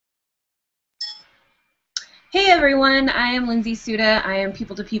Hey everyone, I am Lindsay Suda. I am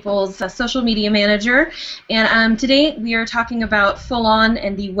People to People's social media manager, and today we are talking about Full On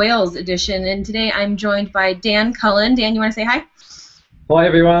and the Wales edition. And today I'm joined by Dan Cullen. Dan, you want to say hi? Hi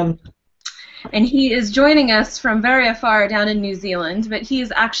everyone. And he is joining us from very afar down in New Zealand, but he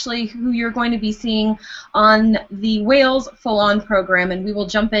is actually who you're going to be seeing on the Wales Full On program, and we will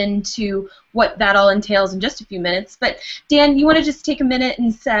jump into what that all entails in just a few minutes. But Dan, you want to just take a minute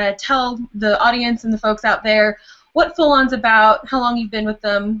and tell the audience and the folks out there what Full On's about, how long you've been with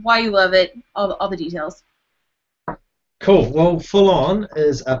them, why you love it, all the details. Cool. Well, Full On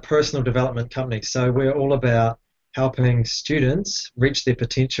is a personal development company, so we're all about helping students reach their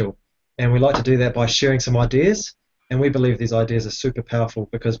potential. And we like to do that by sharing some ideas, and we believe these ideas are super powerful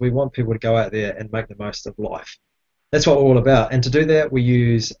because we want people to go out there and make the most of life. That's what we're all about. And to do that, we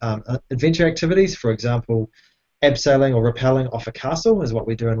use adventure activities. For example, abseiling or rappelling off a castle is what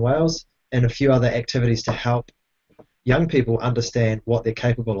we do in Wales, and a few other activities to help young people understand what they're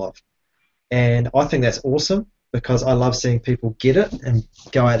capable of. And I think that's awesome because I love seeing people get it and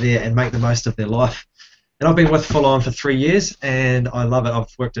go out there and make the most of their life. And I've been with Full On for 3 years, and I love it. I've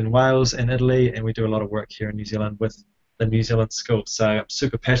worked in Wales and Italy, and we do a lot of work here in New Zealand with the New Zealand school. So I'm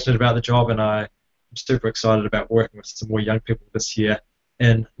super passionate about the job, and I'm super excited about working with some more young people this year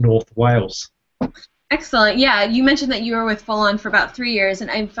in North Wales. Excellent. Yeah, you mentioned that you were with Full On for about 3 years, and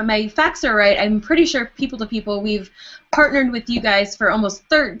if my facts are right, I'm pretty sure People to People, we've partnered with you guys for almost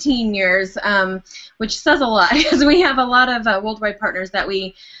 13 years, which says a lot because we have a lot of worldwide partners that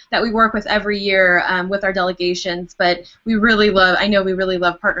we work with every year with our delegations. But I know we really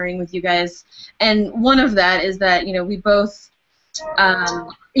love partnering with you guys, and one of that is that we both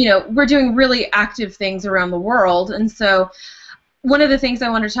we're doing really active things around the world, and so. One of the things I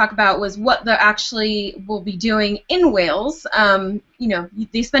wanted to talk about was what they actually will be doing in Wales.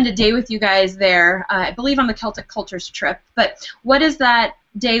 They spend a day with you guys there, I believe on the Celtic Cultures trip. But what does that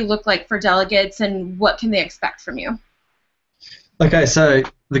day look like for delegates, and what can they expect from you? Okay, so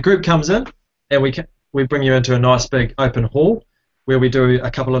the group comes in, and we bring you into a nice big open hall where we do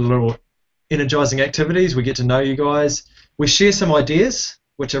a couple of little energizing activities. We get to know you guys. We share some ideas,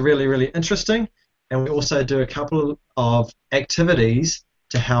 which are really, really interesting. And we also do a couple of activities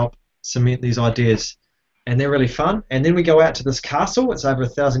to help cement these ideas. And they're really fun. And then we go out to this castle. It's over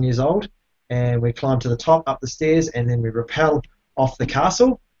 1,000 years old. And we climb to the top, up the stairs, and then we rappel off the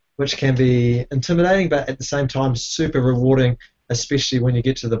castle, which can be intimidating, but at the same time super rewarding, especially when you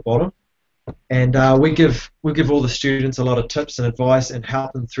get to the bottom. And we give all the students a lot of tips and advice and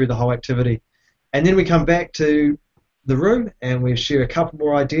help them through the whole activity. And then we come back to the room and we share a couple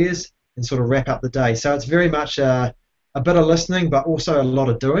more ideas and sort of wrap up the day. So it's very much a bit of listening, but also a lot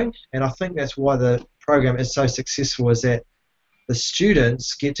of doing. And I think that's why the program is so successful, is that the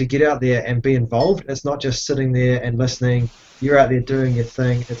students get to get out there and be involved. It's not just sitting there and listening. You're out there doing your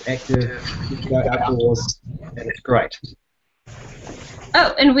thing. It's active. You can go outdoors, and it's great.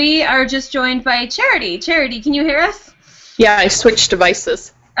 Oh, and we are just joined by Charity. Charity, can you hear us? Yeah, I switched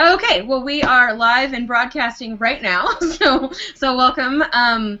devices. Okay, well, we are live and broadcasting right now, so welcome.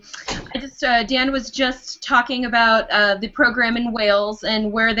 Dan was just talking about the program in Wales and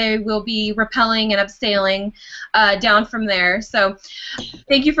where they will be rappelling and abseiling down from there. So,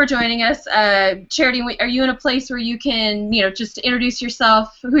 thank you for joining us, Charity. Are you in a place where you can, just introduce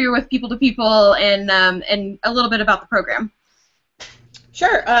yourself, who you're with, People to People, and a little bit about the program?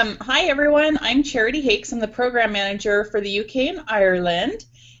 Sure. Hi, everyone. I'm Charity Hakes. I'm the program manager for the UK and Ireland.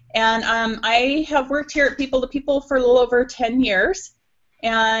 And I have worked here at People to People for a little over 10 years.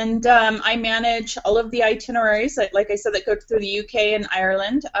 And I manage all of the itineraries, like I said, that go through the UK and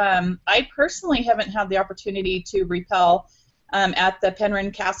Ireland. I personally haven't had the opportunity to rappel at the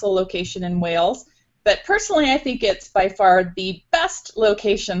Penrhyn Castle location in Wales. But personally, I think it's by far the best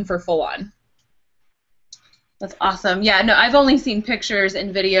location for Full On. That's awesome. Yeah, no, I've only seen pictures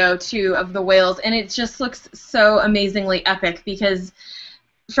and video, too, of the Wales, and it just looks so amazingly epic because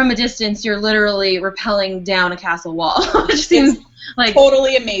from a distance, you're literally rappelling down a castle wall, which seems like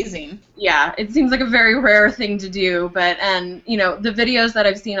totally amazing. Yeah, it seems like a very rare thing to do, but the videos that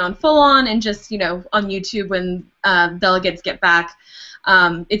I've seen on Full On and just on YouTube when delegates get back,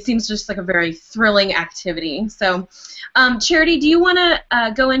 it seems just like a very thrilling activity. So, Charity, do you want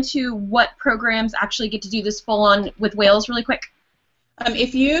to go into what programs actually get to do this Full On with Wales really quick?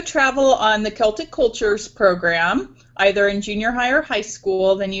 If you travel on the Celtic Cultures program, either in junior high or high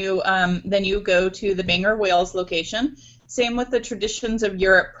school, then you go to the Bangor, Wales location. Same with the Traditions of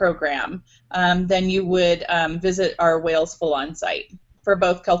Europe program. Then you would visit our Wales Full On site for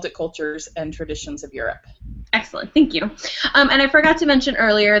both Celtic Cultures and Traditions of Europe. Excellent, thank you. And I forgot to mention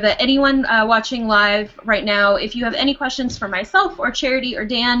earlier that anyone watching live right now, if you have any questions for myself or Charity or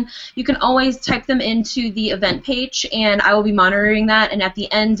Dan, you can always type them into the event page, and I will be monitoring that. And at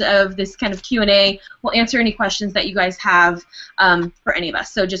the end of this kind of Q&A, we'll answer any questions that you guys have for any of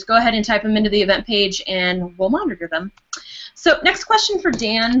us. So just go ahead and type them into the event page, and we'll monitor them. So next question for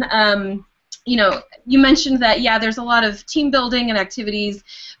Dan. You know, you mentioned that, yeah, there's a lot of team building and activities,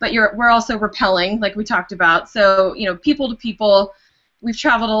 but we're also rappelling, like we talked about. So, you know, people to people, we've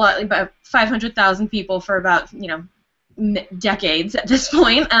traveled a lot, about 500,000 people for about, you know, decades at this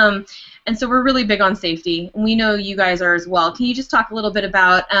point. And so we're really big on safety. And we know you guys are as well. Can you just talk a little bit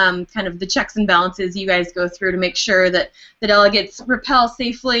about kind of the checks and balances you guys go through to make sure that the delegates rappel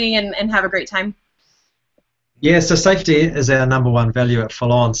safely and have a great time? Yeah, so safety is our number one value at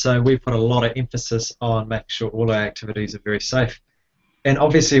Full On, so we put a lot of emphasis on making sure all our activities are very safe. And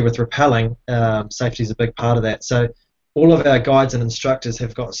obviously with rappelling, safety is a big part of that. So all of our guides and instructors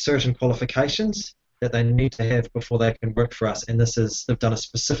have got certain qualifications that they need to have before they can work for us, and they've done a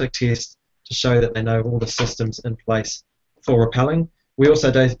specific test to show that they know all the systems in place for rappelling. We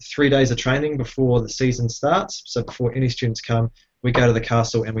also do 3 days of training before the season starts, so before any students come, we go to the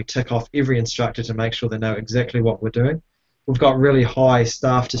castle and we tick off every instructor to make sure they know exactly what we're doing. We've got really high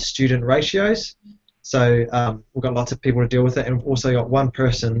staff to student ratios, so we've got lots of people to deal with it, and we've also got one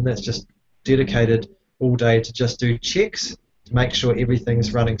person that's just dedicated all day to just do checks to make sure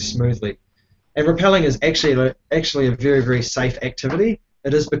everything's running smoothly. And rappelling is actually a very, very safe activity.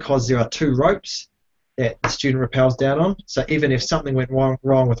 It is because there are 2 ropes that the student rappels down on, so even if something went wrong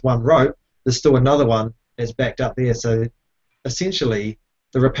with one rope, there's still another one that's backed up there. So essentially,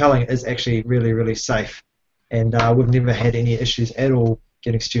 the rappelling is actually really, really safe, and we've never had any issues at all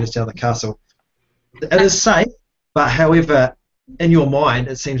getting students down the castle. It is safe, but however, in your mind,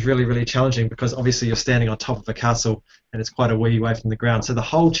 it seems really, really challenging because obviously you're standing on top of a castle and it's quite a wee way from the ground. So the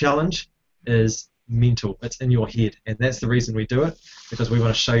whole challenge is mental. It's in your head, and that's the reason we do it, because we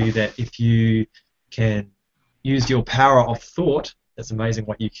want to show you that if you can use your power of thought, it's amazing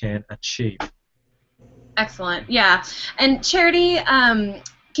what you can achieve. Excellent. Yeah. And Charity,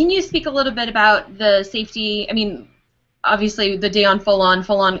 can you speak a little bit about the safety? I mean, obviously the day on Full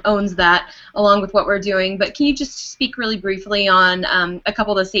On owns that along with what we're doing, but can you just speak really briefly on a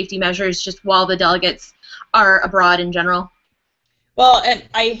couple of the safety measures just while the delegates are abroad in general? Well, and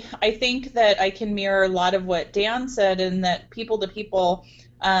I think that I can mirror a lot of what Dan said, in that people-to-people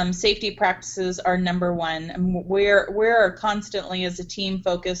safety practices are number one. And we're constantly as a team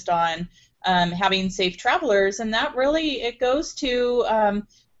focused on having safe travelers, and that really, it goes to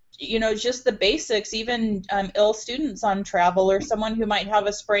you know, just the basics. Even ill students on travel, or someone who might have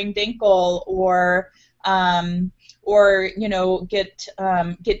a sprained ankle, or you know, get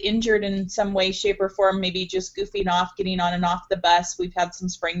injured in some way, shape, or form, maybe just goofing off, getting on and off the bus. We've had some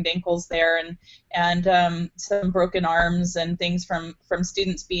sprained ankles there, and some broken arms and things from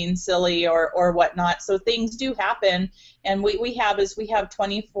students being silly or whatnot. So things do happen, and we have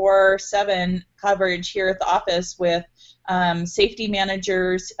 24/7 coverage here at the office with safety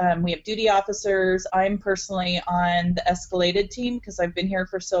managers. We have duty officers. I'm personally on the escalated team because I've been here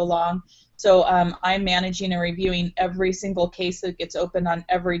for so long. So I'm managing and reviewing every single case that gets opened on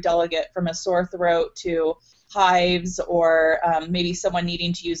every delegate, from a sore throat to hives, or maybe someone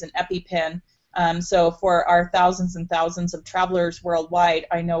needing to use an EpiPen. So for our thousands and thousands of travelers worldwide,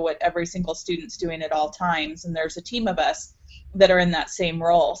 I know what every single student's doing at all times, and there's a team of us that are in that same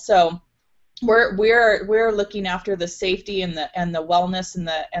role. So we're looking after the safety and the wellness and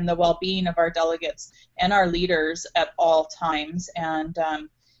the well-being of our delegates and our leaders at all times, and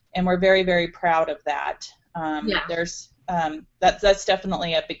we're very, very proud of that. Yeah. That's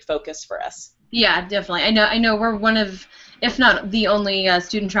definitely a big focus for us. Yeah, definitely. I know we're one of, if not the only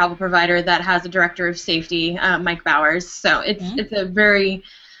student travel provider that has a director of safety, Mike Bowers. So it's a very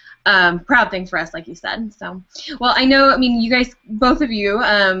proud thing for us, like you said. So, well, I know, I mean, you guys, both of you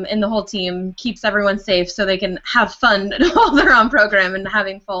and the whole team keeps everyone safe so they can have fun while they're on program and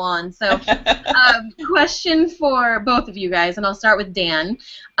having Full On. So, question for both of you guys, and I'll start with Dan.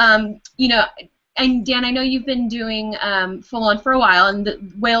 You know, and Dan, I know you've been doing Full On for a while,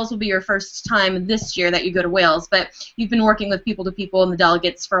 and Wales will be your first time this year that you go to Wales, but you've been working with people-to-people and the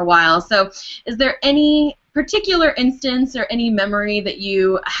delegates for a while. So is there any particular instance or any memory that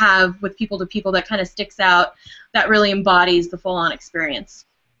you have with people-to-people that kind of sticks out, that really embodies the Full On experience?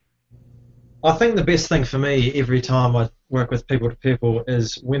 I think the best thing for me every time I work with people-to-people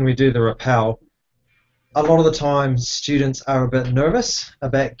is when we do the rappel. A lot of the time students are a bit nervous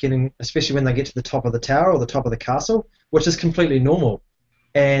about getting, especially when they get to the top of the tower or the top of the castle, which is completely normal.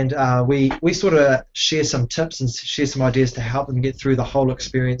 and we sort of share some tips and share some ideas to help them get through the whole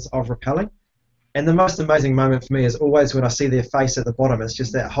experience of rappelling. And the most amazing moment for me is always when I see their face at the bottom. It's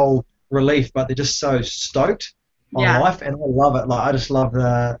just that whole relief, but they're just so stoked on Yeah. life, and I love it. Like I just love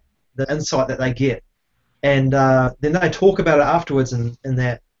the insight that they get, and then they talk about it afterwards, and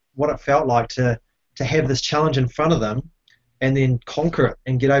that what it felt like to have this challenge in front of them, and then conquer it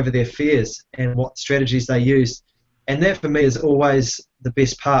and get over their fears and what strategies they use. And that for me is always the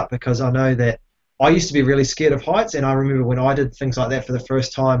best part, because I know that I used to be really scared of heights, and I remember when I did things like that for the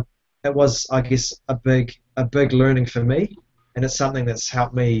first time, it was, I guess, a big learning for me, and it's something that's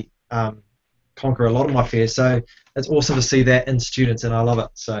helped me conquer a lot of my fears. So it's awesome to see that in students, and I love it.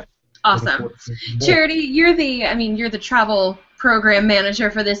 So Awesome. Charity, you're the travel program manager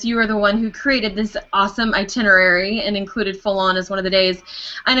for this. You are the one who created this awesome itinerary and included full on as one of the days.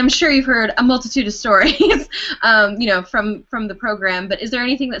 And I'm sure you've heard a multitude of stories, from the program. But is there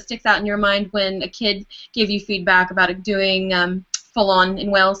anything that sticks out in your mind when a kid gave you feedback about doing full on in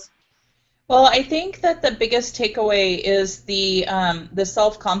Wales? Well, I think that the biggest takeaway is the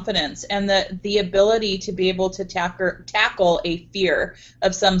self-confidence and the ability to be able to tackle a fear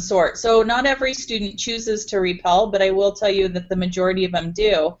of some sort. So not every student chooses to repel, but I will tell you that the majority of them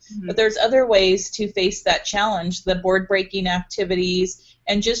do. Mm-hmm. But there's other ways to face that challenge, the board-breaking activities,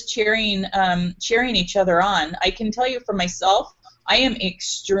 and just cheering each other on. I can tell you for myself, I am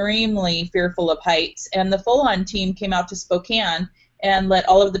extremely fearful of heights, and the full-on team came out to Spokane and let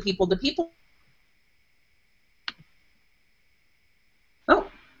all of the people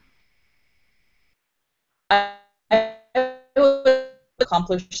I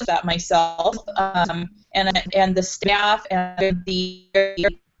accomplish that myself, and the staff and the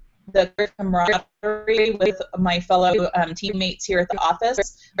camaraderie with my fellow teammates here at the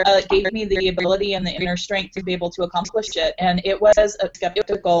office gave me the ability and the inner strength to be able to accomplish it. And it was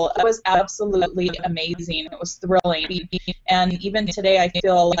skeptical. It was absolutely amazing. It was thrilling. And even today, I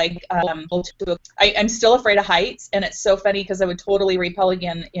feel like I'm still afraid of heights. And it's so funny because I would totally repel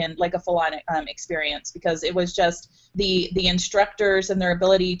again in like a full-on experience, because it was just the instructors and their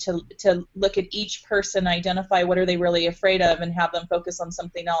ability to look at each person, identify what are they really afraid of, and have them focus on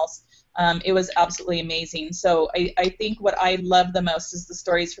something else. It was absolutely amazing. So I think what I love the most is the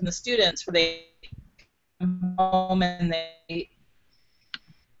stories from the students, where they come home and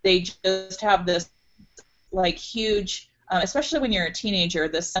they just have this like huge, especially when you're a teenager,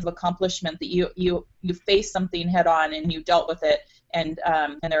 this sense of accomplishment that you face something head on and you dealt with it, and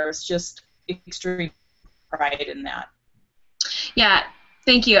there was just extreme pride in that. Yeah.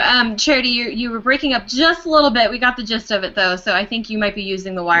 Thank you. Charity, you were breaking up just a little bit. We got the gist of it, though, so I think you might be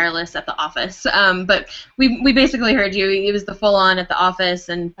using the wireless at the office. But we basically heard you. It was the full-on at the office,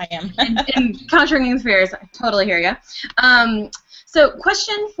 and I am. and conquering the fears. I totally hear you. So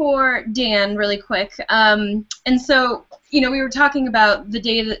question for Dan really quick. And so, we were talking about the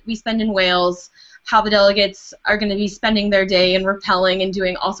day that we spend in Wales, how the delegates are going to be spending their day and rappelling and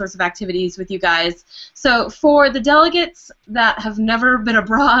doing all sorts of activities with you guys. So for the delegates that have never been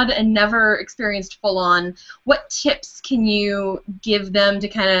abroad and never experienced full-on, what tips can you give them to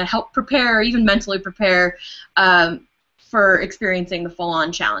kind of help prepare, or even mentally prepare, for experiencing the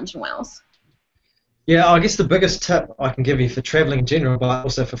full-on challenge in Wales? Yeah, I guess the biggest tip I can give you for traveling in general, but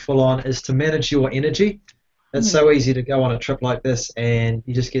also for full-on, is to manage your energy. It's so easy to go on a trip like this and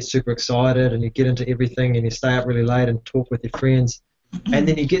you just get super excited and you get into everything and you stay up really late and talk with your friends, and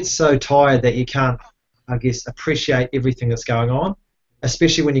then you get so tired that you can't, I guess, appreciate everything that's going on,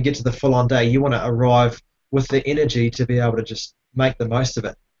 especially when you get to the full-on day. You want to arrive with the energy to be able to just make the most of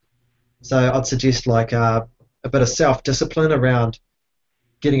it. So I'd suggest like a bit of self-discipline around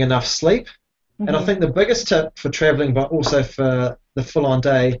getting enough sleep. And I think the biggest tip for traveling, but also for the full-on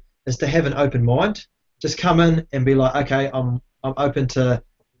day, is to have an open mind. Just come in and be like, okay, I'm open to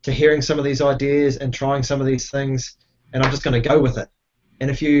hearing some of these ideas and trying some of these things, and I'm just going to go with it.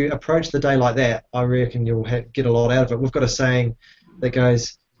 And if you approach the day like that, I reckon you'll get a lot out of it. We've got a saying that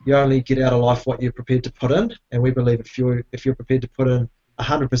goes, you only get out of life what you're prepared to put in, and we believe if you're prepared to put in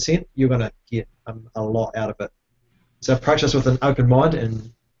 100%, you're going to get a lot out of it. So approach us with an open mind,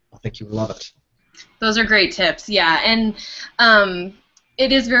 and I think you'll love it. Those are great tips, yeah, and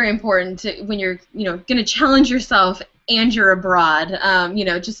it is very important to, when you're, going to challenge yourself and you're abroad,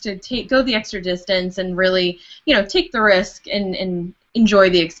 just to go the extra distance and really, take the risk and enjoy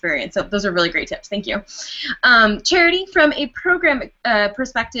the experience. So those are really great tips. Thank you. Charity, from a program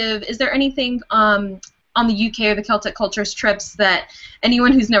perspective, is there anything on the UK or the Celtic Cultures trips that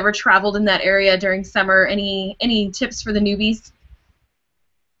anyone who's never traveled in that area during summer, any tips for the newbies?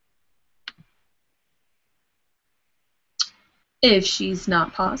 If she's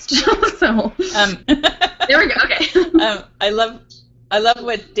not paused. So Um, there we go. Okay. I love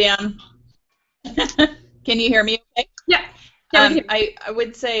what Dan. Can you hear me? Okay. Yeah. Yeah, we can hear you. I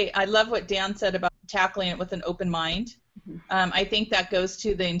would say I love what Dan said about tackling it with an open mind. I think that goes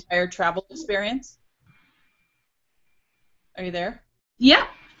to the entire travel experience. Are you there? Yeah.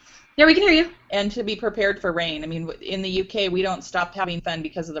 Yeah, we can hear you. And to be prepared for rain. I mean, in the UK, we don't stop having fun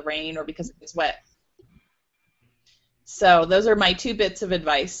because of the rain or because it gets wet. So those are my 2 bits of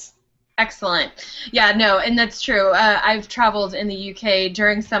advice. Excellent. Yeah, no, and that's true. I've traveled in the UK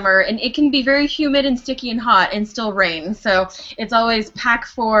during summer, and it can be very humid and sticky and hot and still rain. So it's always pack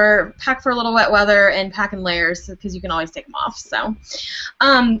for a little wet weather and pack in layers because you can always take them off. So,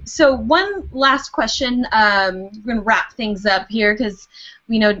 so one last question. We're gonna wrap things up here because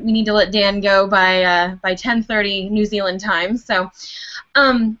we know we need to let Dan go by 10:30 New Zealand time. So,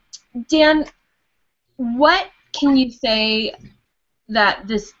 Dan, what can you say that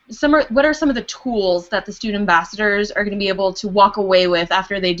what are some of the tools that the student ambassadors are going to be able to walk away with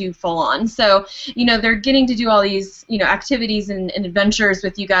after they do full on? So, they're getting to do all these, activities and adventures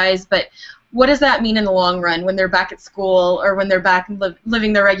with you guys, but what does that mean in the long run when they're back at school or when they're back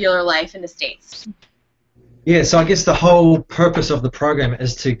living their regular life in the States? Yeah, so I guess the whole purpose of the program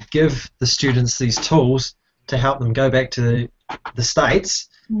is to give the students these tools to help them go back to the States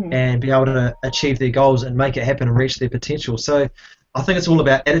and be able to achieve their goals and make it happen and reach their potential. So I think it's all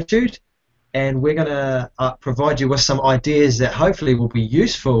about attitude, and we're going to provide you with some ideas that hopefully will be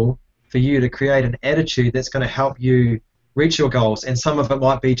useful for you to create an attitude that's going to help you reach your goals. And some of it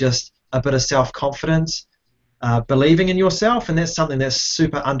might be just a bit of self-confidence, believing in yourself, and that's something that's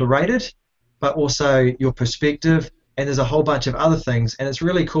super underrated, but also your perspective, and there's a whole bunch of other things. And it's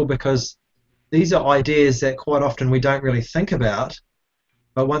really cool because these are ideas that quite often we don't really think about,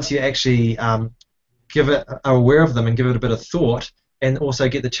 but once you actually are aware of them and give it a bit of thought, and also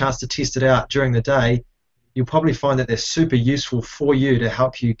get the chance to test it out during the day, you'll probably find that they're super useful for you to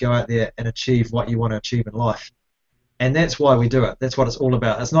help you go out there and achieve what you want to achieve in life. And that's why we do it. That's what it's all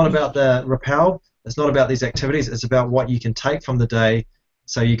about. It's not about the rappel. It's not about these activities. It's about what you can take from the day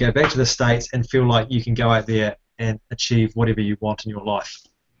so you go back to the States and feel like you can go out there and achieve whatever you want in your life.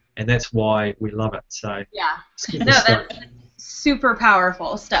 And that's why we love it. So yeah, no, that's super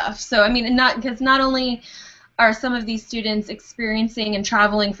powerful stuff. So I mean, not only are some of these students experiencing and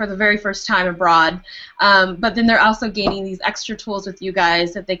traveling for the very first time abroad, but then they're also gaining these extra tools with you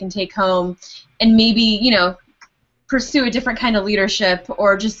guys that they can take home and maybe, pursue a different kind of leadership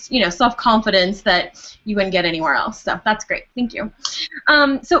or just, self-confidence that you wouldn't get anywhere else. So that's great. Thank you.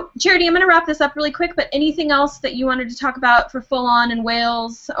 So Charity, I'm going to wrap this up really quick, but anything else that you wanted to talk about for Full On in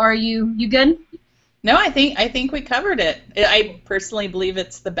Wales? Or are you good? No, I think we covered it. I personally believe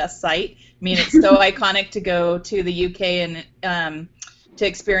it's the best site. I mean, it's so iconic to go to the UK and to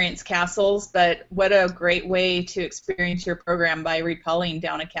experience castles, but what a great way to experience your program by rappelling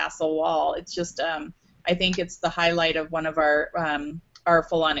down a castle wall. It's just, I think it's the highlight of one of our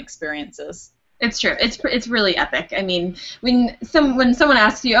full-on experiences. It's true. It's really epic. I mean, when someone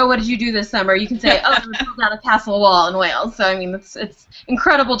asks you, oh, what did you do this summer? You can say, oh, I built down a castle wall in Wales. So I mean, it's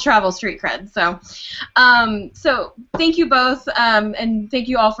incredible travel street cred. So, so thank you both, and thank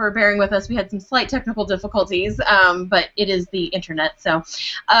you all for bearing with us. We had some slight technical difficulties, but it is the internet. So,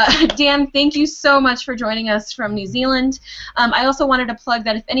 Dan, thank you so much for joining us from New Zealand. I also wanted to plug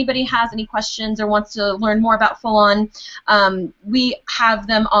that if anybody has any questions or wants to learn more about Full On, we have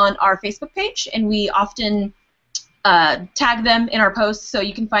them on our Facebook page. And we often tag them in our posts, so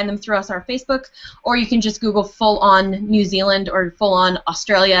you can find them through us on our Facebook, or you can just Google Full On New Zealand or Full On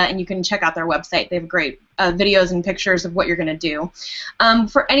Australia, and you can check out their website. They have great videos and pictures of what you're going to do.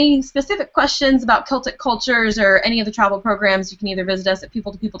 For any specific questions about Celtic Cultures or any of the travel programs, you can either visit us at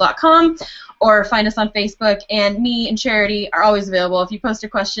peopletopeople.com or find us on Facebook, and me and Charity are always available. If you post a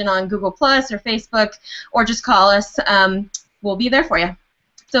question on Google Plus or Facebook, or just call us, we'll be there for you.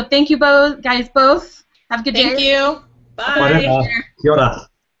 So thank you guys both. Have a good day. Thank you. Bye. Kia ora.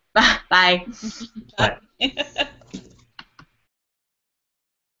 Bye. Bye.